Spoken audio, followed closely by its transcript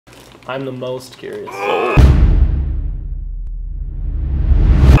I'm the most curious. What?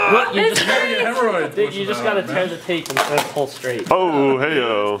 You just, dude, you just gotta tear the tape and pull straight. Oh,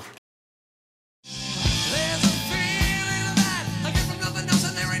 hey-o.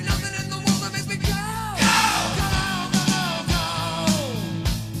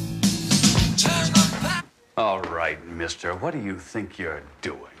 All right, mister, what do you think you're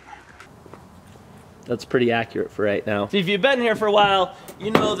doing? That's pretty accurate for right now. If you've been here for a while,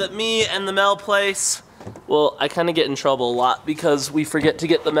 you know that me and the mail place, well, I kind of get in trouble a lot because we forget to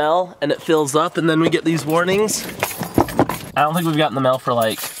get the mail and it fills up and then we get these warnings. I don't think we've gotten the mail for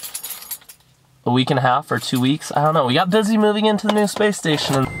like a week and a half or 2 weeks. I don't know. We got busy moving into the new space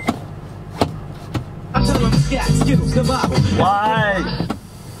station. Why?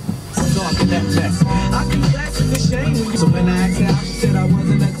 I can relax with the shame. So when I asked out, she said I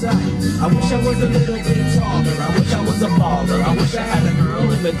wasn't that type. I wish I was a little bit taller. I wish I was a baller. I wish I had a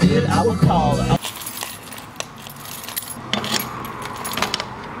girl. If I did, I would call her.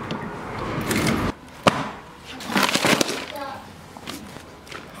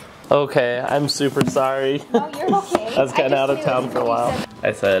 Okay, I'm super sorry. No, you're okay. I was kind of out of town for a while.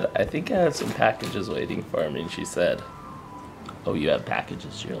 I said, I think I have some packages waiting for me, and she said, oh, you have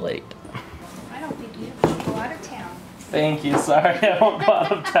packages, you're late. I don't think you should go out of town. Thank you, sorry, I won't go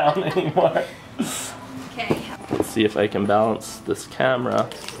out of town anymore. Okay. Let's see if I can balance this camera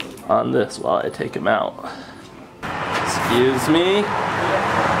on this while I take him out. Excuse me.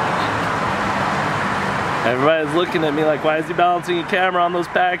 Everybody's looking at me like, why is he balancing a camera on those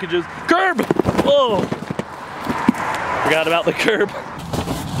packages? Curb! Oh! Forgot about the curb.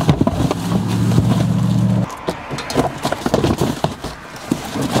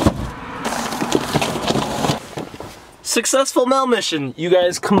 Successful mail mission. You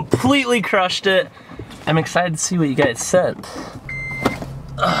guys completely crushed it. I'm excited to see what you guys sent.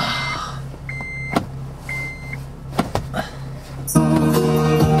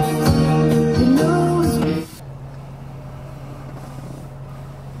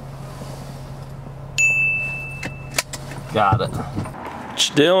 Got it. What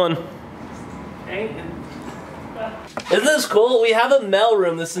you doing? Isn't this cool? We have a mail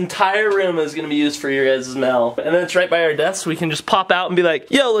room. This entire room is gonna be used for your guys' mail. And then it's right by our desk. We can just pop out and be like,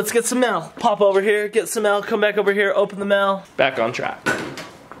 yo, let's get some mail. Pop over here, get some mail, come back over here, open the mail. Back on track.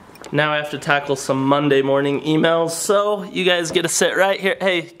 Now I have to tackle some Monday morning emails, so you guys get to sit right here.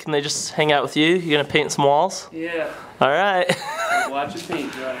 Hey, can they just hang out with you? You gonna paint some walls? Yeah. All right. Watch it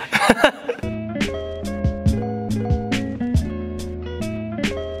paint dry.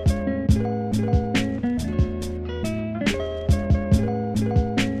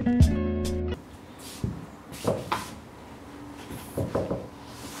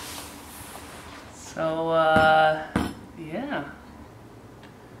 So, yeah.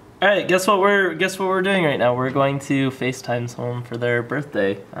 All right, guess what we're doing right now? We're going to FaceTime someone for their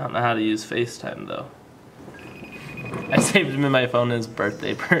birthday. I don't know how to use FaceTime though. I saved him in my phone as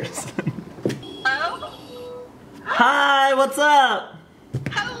birthday person. Hello? Hi, what's up?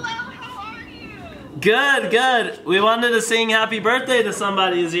 Hello, how are you? Good, good. We wanted to sing happy birthday to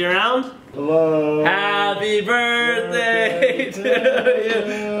somebody. Is he around? Hello. Happy birthday to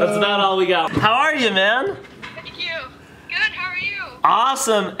you. That's about all we got. How are you, man? Thank you. Good, how are you?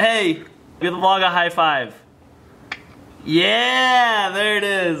 Awesome. Hey, give the vlog a high five. Yeah, there it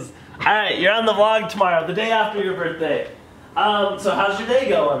is. All right, you're on the vlog tomorrow, the day after your birthday. So how's your day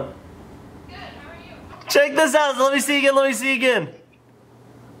going? Good, how are you? Check this out. Let me see again. Let me see again.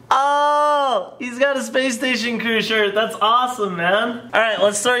 Oh, he's got a space station crew shirt. That's awesome, man. All right,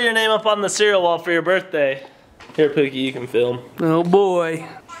 let's throw your name up on the cereal wall for your birthday. Here, Pookie, you can film. Oh boy.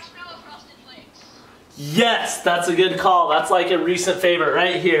 Marshmallow frosted flakes. Yes, that's a good call. That's like a recent favorite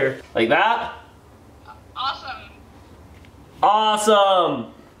right here. Like that? Awesome.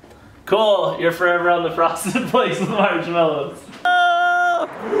 Awesome. Cool, you're forever on the frosted flakes with marshmallows.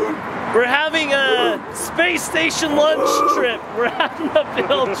 We're having a space station lunch trip. We're having a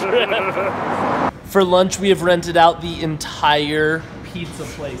field trip. For lunch, we have rented out the entire pizza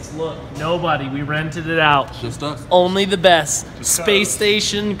place. Look, nobody, we rented it out. Just us. Only the best. Space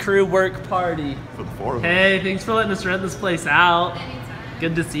station crew work party. For the four of us. Hey, thanks for letting us rent this place out.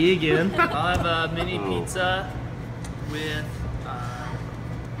 Good to see you again. I'll have a mini pizza with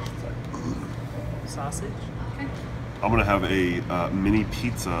sausage. I'm gonna have a mini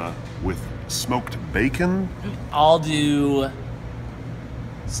pizza with smoked bacon. I'll do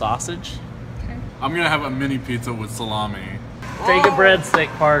sausage. I'm gonna have a mini pizza with salami. Take a breadstick,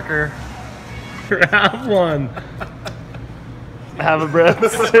 Parker. Have one. Have a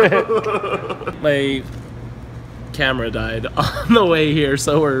breadstick. My camera died on the way here,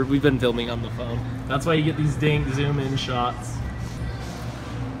 so we've been filming on the phone. That's why you get these dang zoom in shots.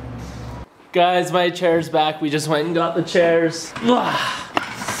 Guys, my chair's back. We just went and got the chairs.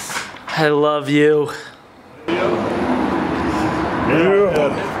 I love you.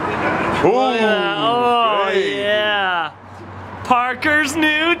 Oh, yeah. Parker's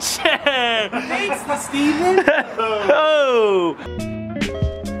new chair. Thanks, Steven. Oh.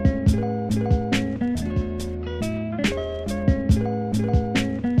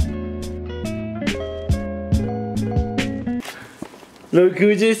 Look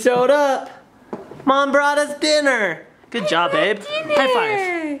who just showed up. Mom brought us dinner. Good job, babe. High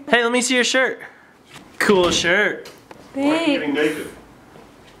five. Hey, let me see your shirt. Cool shirt. Getting naked.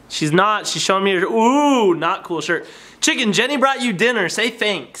 She's not. She's showing me her. Ooh, not cool shirt. Chicken, Jenny brought you dinner. Say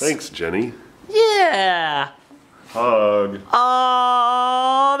thanks. Thanks, Jenny. Yeah. Hug.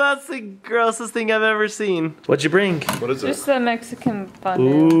 Oh, that's the grossest thing I've ever seen. What'd you bring? What is it? Just the Mexican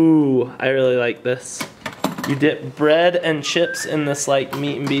fondue. Ooh, I really like this. You dip bread and chips in this like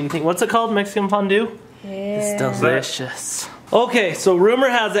meat and bean thing. What's it called? Mexican fondue? Yeah. It's delicious. Okay, so rumor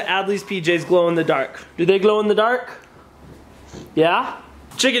has it Adley's PJs glow in the dark. Do they glow in the dark? Yeah?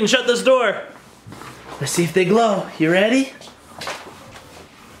 Chicken, shut this door. Let's see if they glow. You ready?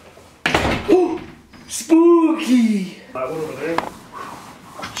 Ooh, spooky. That one over there.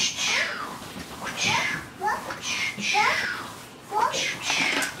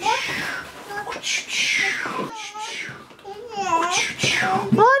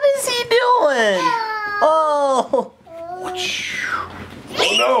 What is he doing? Oh.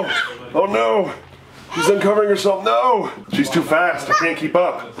 Oh no! Oh no! She's uncovering herself. No! She's too fast. I can't keep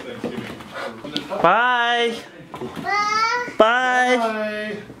up. Bye.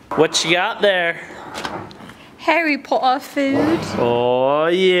 Bye. What you got there? Harry Potter food. Oh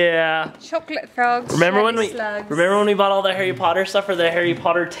yeah. Chocolate frogs. Remember when slugs. we bought all the Harry Potter stuff for the Harry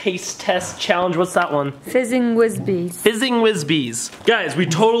Potter taste test challenge? What's that one? Fizzing Whizbees. Fizzing Whizbees. Guys, we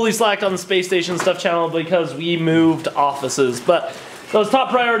totally slacked on the Space Station Stuff channel because we moved offices, but that was top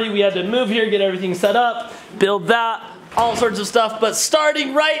priority. We had to move here, get everything set up, build that, all sorts of stuff. But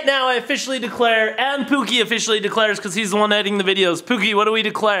starting right now, I officially declare, and Pookie officially declares because he's the one editing the videos. Pookie, what do we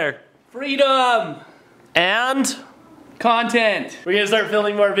declare? Freedom. And Content. we're gonna start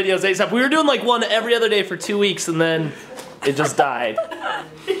filming more videos ASAP. We were doing like one every other day for 2 weeks and then it just died.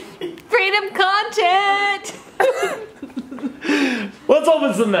 Freedom content. Let's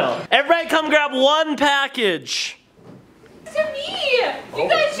open some mail. Everybody come grab one package. To me. You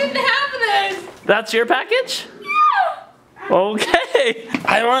guys shouldn't have this. That's your package? Yeah. Okay.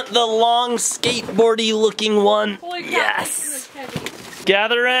 I want the long skateboardy looking one. Holy crap. Yes. It's heavy.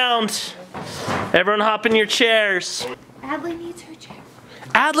 Gather around. Everyone hop in your chairs. Adley needs her chair.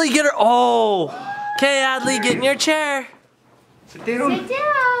 Adley, get her. Oh. Okay, Adley, get in your chair. Sit down.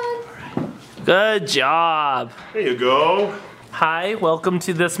 Good job. There you go. Hi, welcome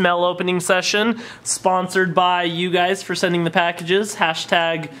to this mail opening session, sponsored by you guys for sending the packages.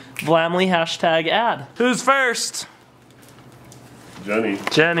 Hashtag Vlamley, hashtag ad. Who's first? Jenny.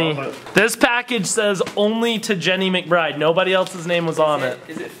 Jenny. This package says only to Jenny McBride. Nobody else's name was on it.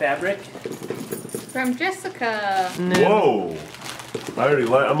 Is it fabric? From Jessica. Whoa.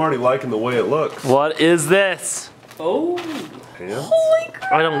 I'm already liking the way it looks. What is this? Oh. Pants? Holy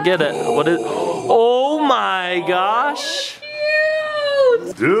crap. I don't get it. What is? Oh my gosh.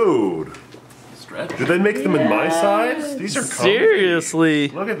 Cute. Dude. Stretch. Did they make them in my size? These are comfy. Seriously.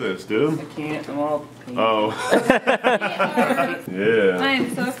 Look at this, dude. I can't. I'm all pink. Oh. I Yeah.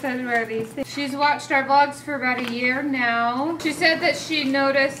 am so excited about these things. She's watched our vlogs for about a year now. She said that she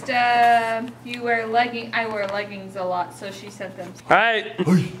noticed you wear leggings. I wear leggings a lot, so she sent them. All right.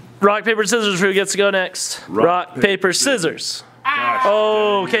 Rock, paper, scissors. Who gets to go next? Rock, paper, scissors.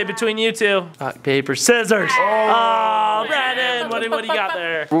 Oh, okay, between you two. Rock, paper, scissors. Oh, Brandon, what do you got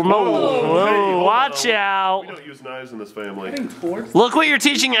there? Whoa, watch out. We don't use knives in this family. Look what you're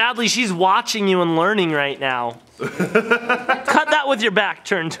teaching Adley. She's watching you and learning right now. Cut that with your back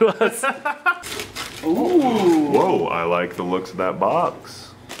turned to us. Whoa, I like the looks of that box.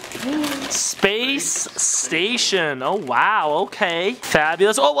 Space Station. Oh, wow, okay.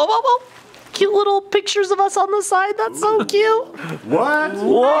 Fabulous. Oh, whoa, whoa, whoa. Cute little pictures of us on the side. That's so cute. What?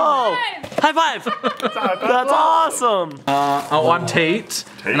 Whoa. High five. That's awesome. I'm Tate,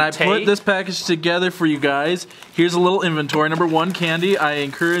 and I Tate? put this package together for you guys. Here's a little inventory. Number 1, candy. I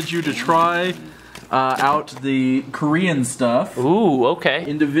encourage you to try out the Korean stuff. Ooh, okay.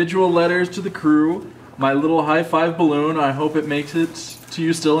 Individual letters to the crew. My little high five balloon. I hope it makes it to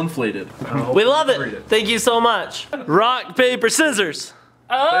you still inflated. We love it. Thank you so much. Rock, paper, scissors.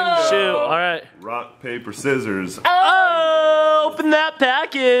 Oh! Shoot, alright. Rock, paper, scissors. Oh! Open that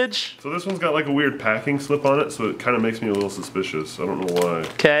package! So this one's got like a weird packing slip on it, so it kind of makes me a little suspicious. I don't know why.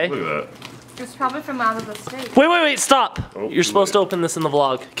 Okay. Look at that. It's probably from out of the state. Wait, stop! Oh, You're supposed to open this in the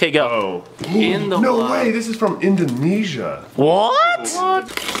vlog. Okay, go. Oh. In the No vlog. way, this is from Indonesia. What?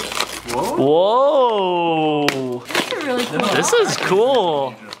 Whoa! These are really cool. This is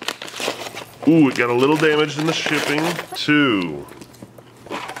cool. Ooh, it got a little damaged in the shipping. 2.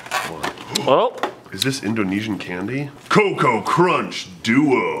 Oh. Is this Indonesian candy? Cocoa Crunch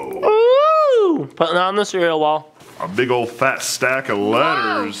Duo. Ooh! Putting on the cereal wall. A big old fat stack of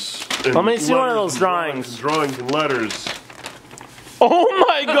letters. And Let me see one of letters those and drawings. Drawings and letters. Oh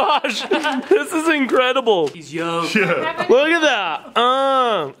my gosh! This is incredible. He's young. Yeah. Look at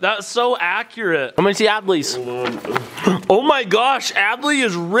that. That's so accurate. Let me see Adley's. Oh my gosh, Adley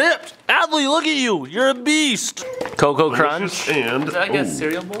is ripped. Adley, look at you. You're a beast. Cocoa Crunch. And Is that like a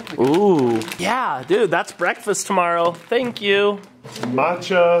cereal bowl? Ooh. Yeah, dude, that's breakfast tomorrow. Thank you.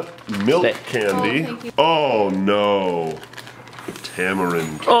 matcha milk candy. thank you. Oh no.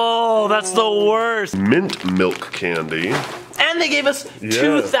 Tamarind. Oh, that's the worst. Mint milk candy. And they gave us Yeah.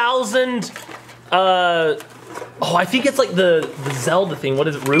 2,000, oh, I think it's like the Zelda thing. What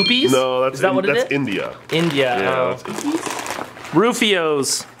is it, rupees? No, that's is that what it that's is? India. India. Yeah. Oh.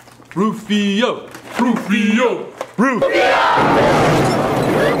 Rufios. Rufio. Rufio.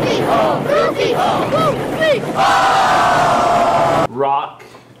 Rock,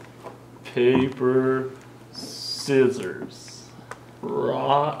 paper, scissors.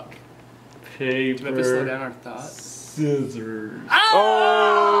 Rock, paper, Maybe slow down our thoughts. scissors.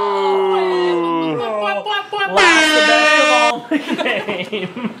 Oh! Last the best of all the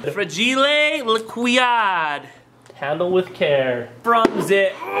game. Fragile liquid. Handle with care. From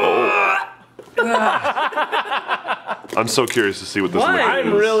zit. I'm so curious to see what this liquid I'm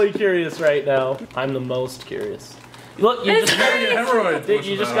is. really curious right now. I'm the most curious. Look, you just, dude,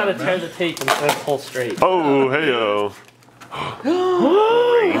 you just gotta tear the tape and pull straight. Oh, hey-o.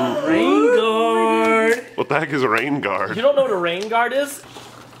 Rain guard. What the heck is a rain guard? You don't know what a rain guard is?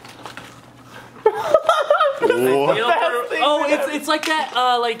 What? Oh, it's like that.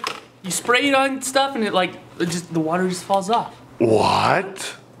 Like you spray it on stuff and the water just falls off.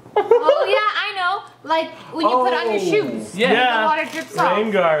 What? Oh yeah, I know. Like when you put on your shoes. Yeah. The water drips off.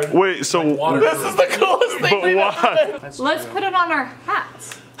 Rain guard. Wait, so This is the coolest thing. but why? Let's put it on our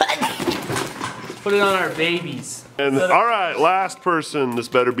hats. Put it on our babies. And all right, last person. This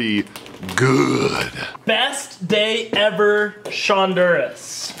better be good. Best day ever,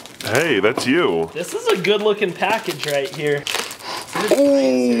 Shonduras. Hey, that's you. This is a good looking package right here.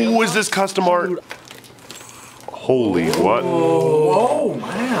 Oh, is this custom art? Holy what? Oh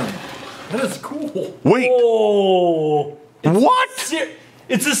man, that is cool. Wait, Oh. what?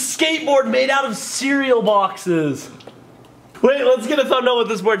 It's a skateboard made out of cereal boxes. Wait, let's get a thumbnail with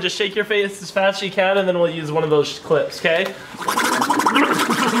this board. Just shake your face as fast as you can, and then we'll use one of those clips, okay?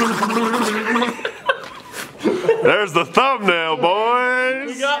 There's the thumbnail, boys.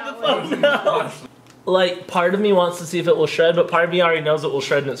 We got the thumbnail. Like, part of me wants to see if it will shred, but part of me already knows it will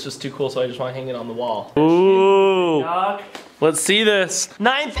shred, and it's just too cool, so I just want to hang it on the wall. Ooh. Let's see this.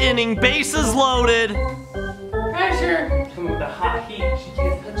 9th inning, bases loaded. Pressure. Come with the hot heat. She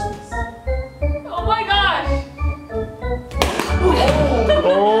can't touch this. Oh my gosh.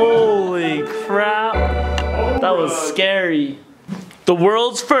 Holy crap. That was scary. The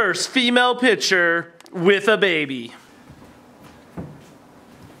world's first female pitcher with a baby.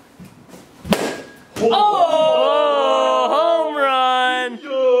 Oh, home run.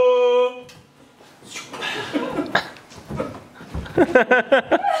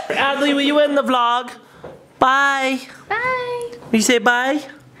 Adley, will you end the vlog? Bye. Bye. Will you say bye?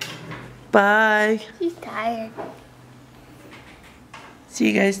 Bye. He's tired. See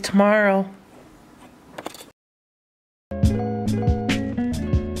you guys tomorrow.